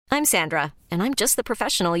I'm Sandra, and I'm just the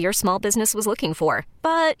professional your small business was looking for.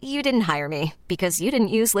 But you didn't hire me because you didn't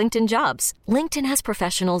use LinkedIn Jobs. LinkedIn has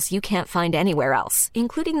professionals you can't find anywhere else,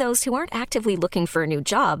 including those who aren't actively looking for a new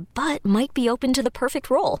job, but might be open to the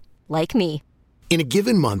perfect role, like me. In a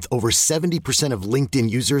given month, over 70% of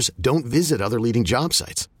LinkedIn users don't visit other leading job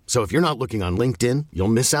sites. So if you're not looking on LinkedIn, you'll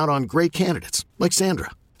miss out on great candidates like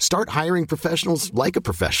Sandra. Start hiring professionals like a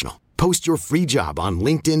professional. Post your free job on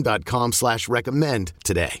linkedin.com/recommend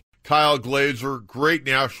today. Kyle Glaser, great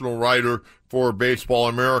national writer for Baseball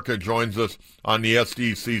America, joins us on the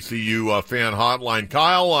SDCCU fan hotline.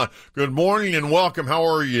 Kyle, good morning and welcome. How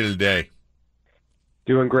are you today?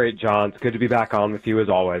 Doing great, John. It's good to be back on with you as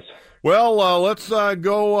always. Well, let's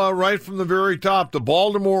go right from the very top. The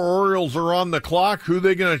Baltimore Orioles are on the clock. Who are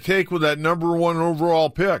they going to take with that number 1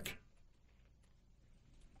 overall pick?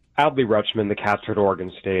 Adley Rutschman, the catcher at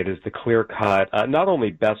Oregon State, is the clear-cut, not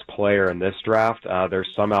only best player in this draft, there's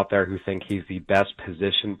some out there who think he's the best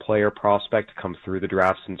position player prospect to come through the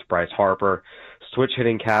draft since Bryce Harper.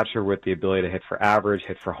 Switch-hitting catcher with the ability to hit for average,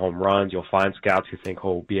 hit for home runs. You'll find scouts who think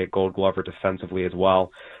he'll be a Gold Glover defensively as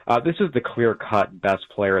well. This is the clear-cut best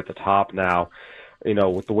player at the top now. You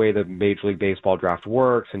know, with the way the Major League Baseball draft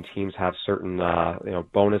works and teams have certain,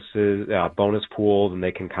 bonus pools, and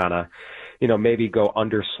they can kind of, maybe go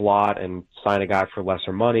under slot and sign a guy for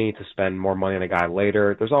lesser money to spend more money on a guy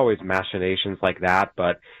later. There's always machinations like that,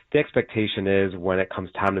 but the expectation is when it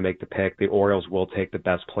comes time to make the pick, the Orioles will take the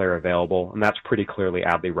best player available, and that's pretty clearly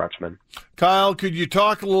Adley Rutschman. Kyle, could you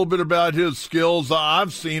talk a little bit about his skills?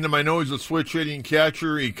 I've seen him. I know he's a switch-hitting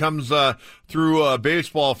catcher. He comes through a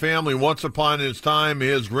baseball family. Once upon his time,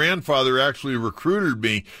 his grandfather actually recruited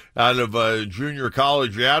me out of junior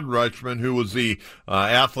college at Rutschman, who was the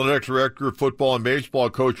athletic director, football and baseball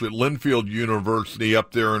coach at Linfield University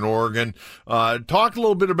up there in Oregon. Talk a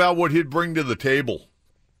little bit about what he'd bring to the table.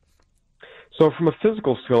 So from a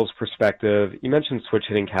physical skills perspective, you mentioned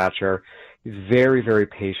switch-hitting catcher. He's very, very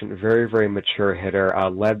patient, very, very mature hitter,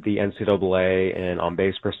 led the NCAA in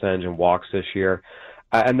on-base percentage and walks this year.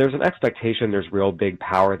 And there's an expectation there's real big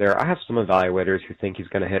power there. I have some evaluators who think he's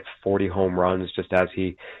going to hit 40 home runs just as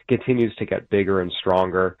he continues to get bigger and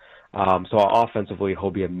stronger. So offensively,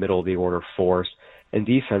 he'll be a middle-of-the-order force. And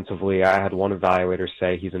defensively, I had one evaluator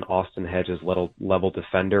say he's an Austin Hedges level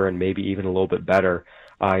defender and maybe even a little bit better.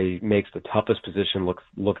 He makes the toughest position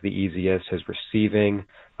look the easiest. His receiving,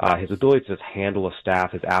 his ability to just handle a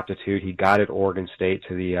staff, his aptitude. He guided Oregon State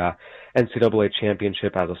to the NCAA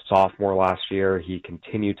championship as a sophomore last year. He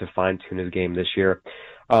continued to fine-tune his game this year.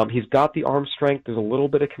 He's got the arm strength. There's a little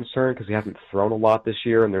bit of concern because he hasn't thrown a lot this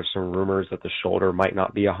year, and there's some rumors that the shoulder might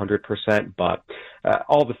not be 100%, but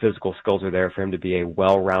all the physical skills are there for him to be a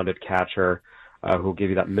well-rounded catcher who'll give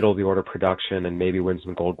you that middle-of-the-order production and maybe win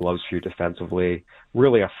some Gold Gloves for you defensively.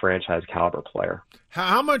 Really a franchise-caliber player.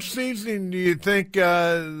 How much seasoning do you think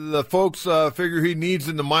the folks figure he needs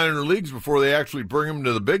in the minor leagues before they actually bring him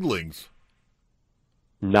to the big leagues?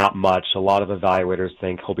 Not much. A lot of evaluators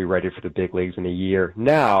think he'll be ready for the big leagues in a year.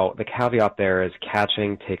 Now, the caveat there is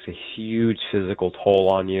catching takes a huge physical toll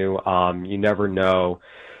on you. You never know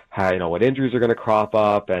how, what injuries are going to crop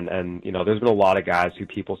up. And, there's been a lot of guys who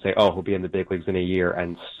people say, oh, he'll be in the big leagues in a year,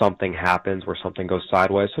 and something happens where something goes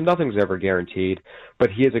sideways. So nothing's ever guaranteed,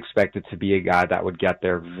 but he is expected to be a guy that would get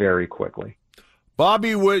there very quickly.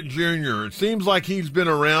 Bobby Witt Jr., it seems like he's been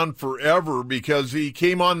around forever because he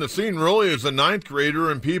came on the scene really as a ninth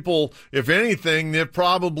grader, and people, if anything, they've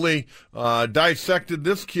probably dissected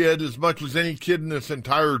this kid as much as any kid in this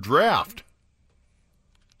entire draft.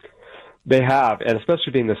 They have, and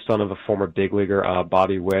especially being the son of a former big leaguer,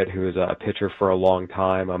 Bobby Witt, who is a pitcher for a long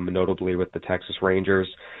time, notably with the Texas Rangers.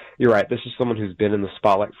 You're right, this is someone who's been in the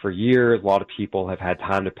spotlight for years. A lot of people have had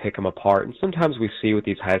time to pick him apart, and sometimes we see with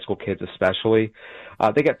these high school kids especially,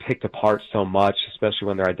 they get picked apart so much, especially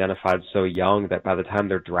when they're identified so young, that by the time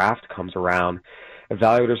their draft comes around,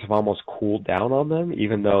 evaluators have almost cooled down on them,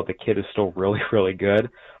 even though the kid is still really, really good.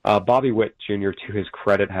 Bobby Witt Jr., to his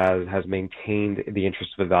credit, has maintained the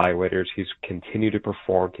interest of evaluators. He's continued to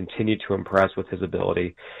perform, continued to impress with his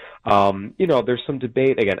ability. There's some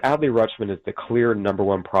debate. Again, Adley Rutschman is the clear number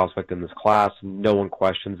one prospect in this class. No one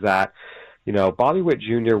questions that. Bobby Witt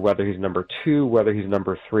Jr., whether he's number 2, whether he's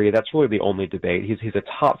number 3, that's really the only debate. He's a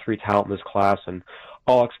top 3 talent in this class, and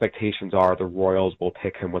all expectations are the Royals will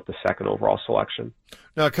pick him with the second overall selection.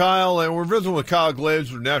 Now, Kyle, and we're visiting with Kyle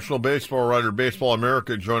Glaser, national baseball writer, Baseball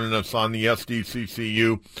America, joining us on the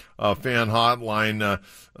SDCCU fan hotline.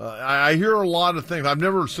 I hear a lot of things. I've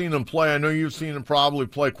never seen him play. I know you've seen him probably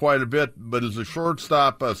play quite a bit, but as a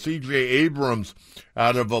shortstop, C.J. Abrams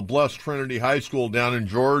out of Blessed Trinity High School down in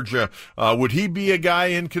Georgia, would he be a guy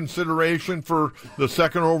in consideration for the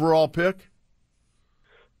second overall pick?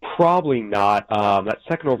 Probably not. That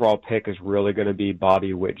second overall pick is really going to be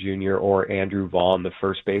Bobby Witt Jr. or Andrew Vaughn, the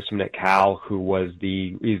first baseman at Cal, who is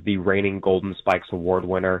the reigning Golden Spikes Award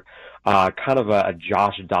winner. Kind of a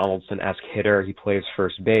Josh Donaldson-esque hitter. He plays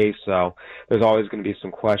first base, so there's always going to be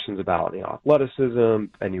some questions about athleticism,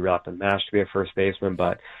 and you really have to match to be a first baseman,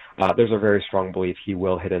 but there's a very strong belief he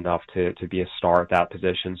will hit enough to be a star at that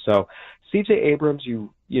position. So C.J. Abrams,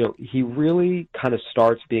 he really kind of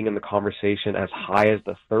starts being in the conversation as high as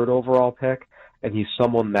the third overall pick, and he's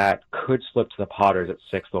someone that could slip to the Padres at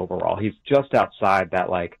sixth overall. He's just outside that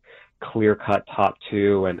clear-cut top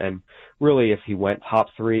two, and really if he went top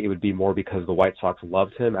three, it would be more because the White Sox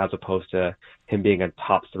loved him as opposed to him being a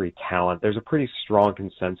top three talent. There's a pretty strong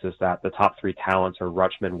consensus that the top three talents are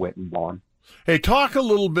Rutschman, Witt, and Vaughn. Hey, talk a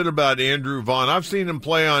little bit about Andrew Vaughn. I've seen him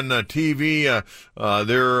play on TV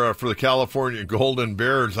there for the California Golden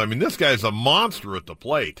Bears. I mean, this guy's a monster at the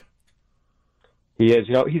plate. He is.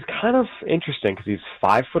 He's kind of interesting because he's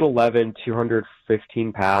 5'11",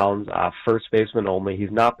 215 pounds, first baseman only.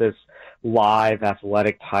 He's not this live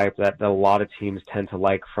athletic type that a lot of teams tend to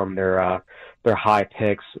like from their high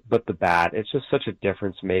picks, but the bat. It's just such a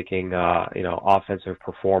difference-making, offensive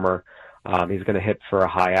performer. He's going to hit for a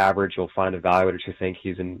high average. You'll find evaluators who think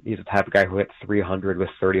he's the type of guy who hit 300 with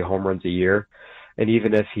 30 home runs a year. And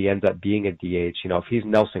even if he ends up being a DH, if he's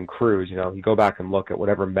Nelson Cruz, you go back and look at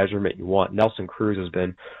whatever measurement you want. Nelson Cruz has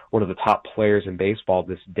been one of the top players in baseball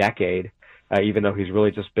this decade, even though he's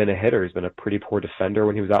really just been a hitter. He's been a pretty poor defender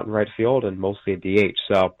when he was out in right field and mostly a DH.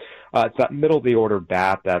 So it's that middle of the order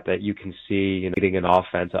bat that you can see leading an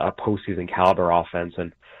offense, a postseason caliber offense,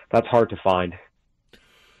 and that's hard to find.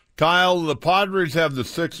 Kyle, the Padres have the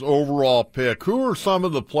sixth overall pick. Who are some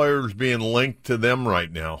of the players being linked to them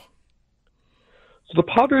right now? So the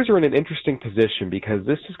Padres are in an interesting position because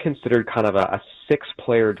this is considered kind of a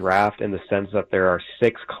six-player draft in the sense that there are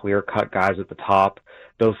six clear-cut guys at the top.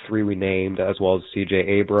 Those three we named, as well as C.J.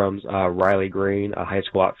 Abrams, Riley Green, a high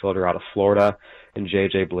school outfielder out of Florida, and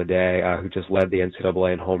J.J. Bleday, who just led the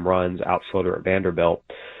NCAA in home runs, outfielder at Vanderbilt.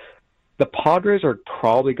 The Padres are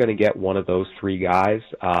probably going to get one of those three guys,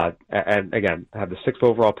 and again, have the sixth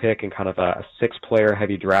overall pick and kind of a six-player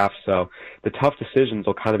heavy draft, so the tough decisions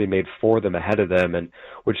will kind of be made for them ahead of them, and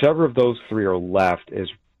whichever of those three are left is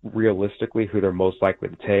realistically who they're most likely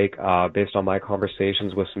to take. Based on my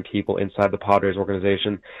conversations with some people inside the Padres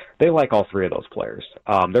organization, they like all three of those players.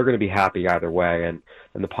 They're going to be happy either way, and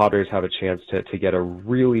the Padres have a chance to get a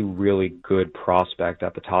really, really good prospect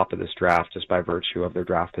at the top of this draft just by virtue of their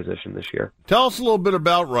draft position this year. Tell us a little bit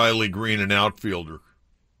about Riley Green, an outfielder.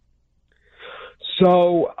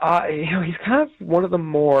 So, he's kind of one of the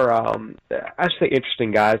more, actually interesting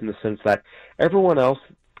guys in the sense that everyone else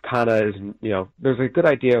kind of is, there's a good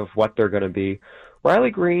idea of what they're going to be. Riley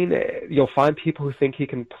Green, you'll find people who think he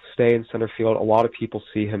can stay in center field. A lot of people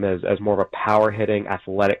see him as more of a power-hitting,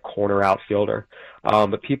 athletic corner outfielder.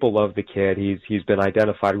 But people love the kid. He's been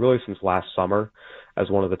identified really since last summer as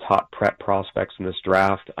one of the top prep prospects in this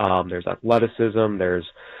draft. There's athleticism. There's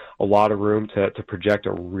a lot of room to project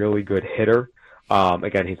a really good hitter.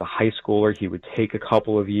 Again, he's a high schooler. He would take a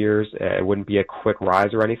couple of years. It wouldn't be a quick rise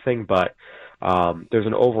or anything, but there's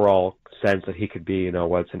an overall sense that he could be,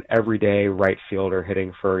 what's an everyday right fielder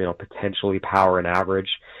hitting for, potentially power and average.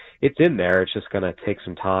 It's in there. It's just going to take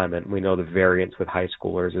some time, and we know the variance with high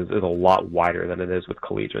schoolers is a lot wider than it is with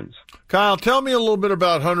collegians. Kyle, tell me a little bit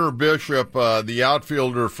about Hunter Bishop, the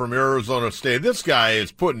outfielder from Arizona State. This guy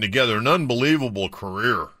is putting together an unbelievable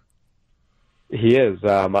career. He is,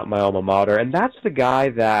 my alma mater, and that's the guy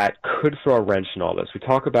that could throw a wrench in all this. We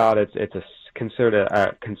talk about it's considered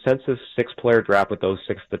a consensus six-player draft with those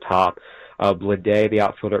six at the top. Bleday, the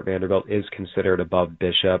outfielder at Vanderbilt, is considered above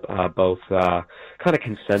Bishop, both kind of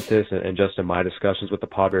consensus and just in my discussions with the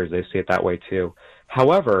Padres, they see it that way too.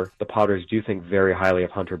 However, the Padres do think very highly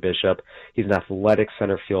of Hunter Bishop. He's an athletic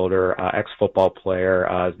center fielder, ex-football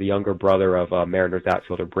player, is the younger brother of Mariners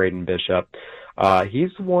outfielder Braden Bishop. He's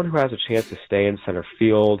the one who has a chance to stay in center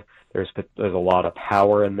field. There's a lot of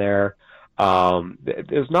power in there.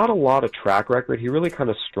 There's not a lot of track record. He really kind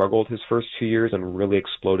of struggled his first 2 years and really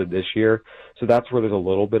exploded this year. So that's where there's a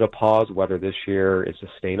little bit of pause, whether this year is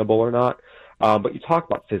sustainable or not. But you talk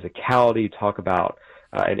about physicality, you talk about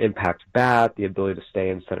an impact bat, the ability to stay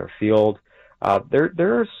in center field.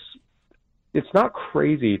 It's not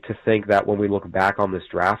crazy to think that when we look back on this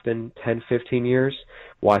draft in 10, 15 years,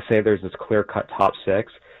 while I say there's this clear-cut top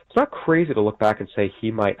six, it's not crazy to look back and say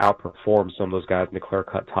he might outperform some of those guys in the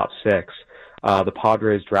clear-cut top six. The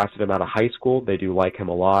Padres drafted him out of high school. They do like him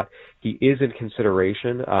a lot. He is in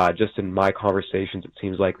consideration. Just in my conversations, it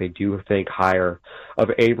seems like they do think higher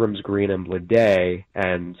of Abrams, Green, and Bleday,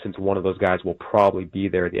 and since one of those guys will probably be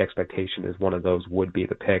there, the expectation is one of those would be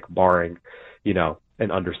the pick, barring, an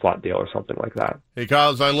underslot deal or something like that. Hey, Kyle,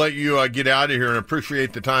 as I let you get out of here, and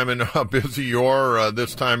appreciate the time and how busy you are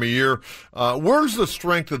this time of year, where's the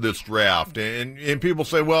strength of this draft? And people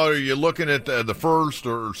say, well, are you looking at the first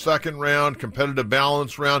or second round, competitive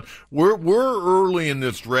balance round? Where early in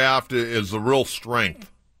this draft is the real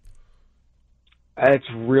strength? It's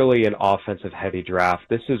really an offensive-heavy draft.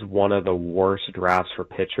 This is one of the worst drafts for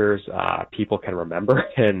pitchers people can remember,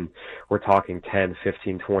 and we're talking 10,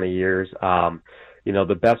 15, 20 years.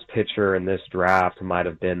 The best pitcher in this draft might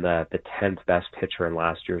have been the 10th best pitcher in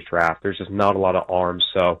last year's draft. There's just not a lot of arms.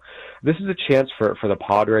 So this is a chance for the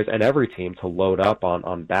Padres and every team to load up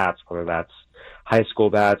on bats, whether that's high school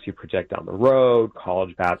bats you project down the road,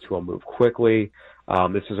 college bats who will move quickly.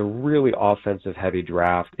 This is a really offensive-heavy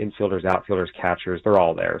draft. Infielders, outfielders, catchers, they're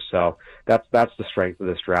all there. So that's the strength of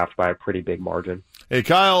this draft by a pretty big margin. Hey,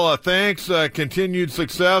 Kyle, thanks. Continued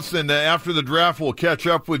success. And after the draft, we'll catch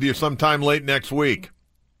up with you sometime late next week.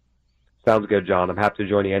 Sounds good, John. I'm happy to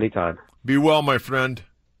join you anytime. Be well, my friend.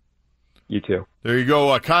 You too. There you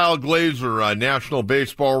go. Kyle Glaser, national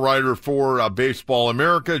baseball writer for Baseball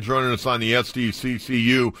America, joining us on the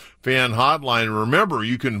SDCCU fan hotline. Remember,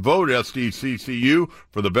 you can vote SDCCU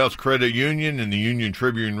for the best credit union in the Union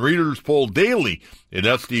Tribune Readers Poll daily at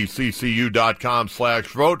sdccu.com/vote.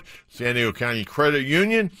 San Diego County Credit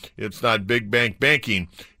Union. It's not big bank banking.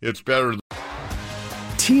 It's better.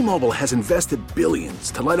 T-Mobile has invested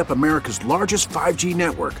billions to light up America's largest 5G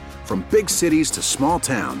network, from big cities to small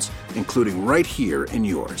towns, including right here in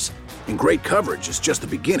yours. And great coverage is just the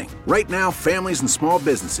beginning. Right now, families and small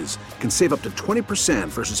businesses can save up to 20%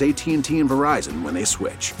 versus AT&T and Verizon when they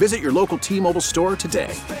switch. Visit your local T-Mobile store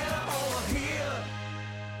today.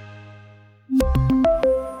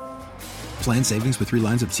 Plan savings with 3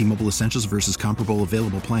 lines of T-Mobile Essentials versus comparable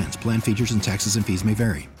available plans. Plan features and taxes and fees may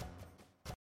vary.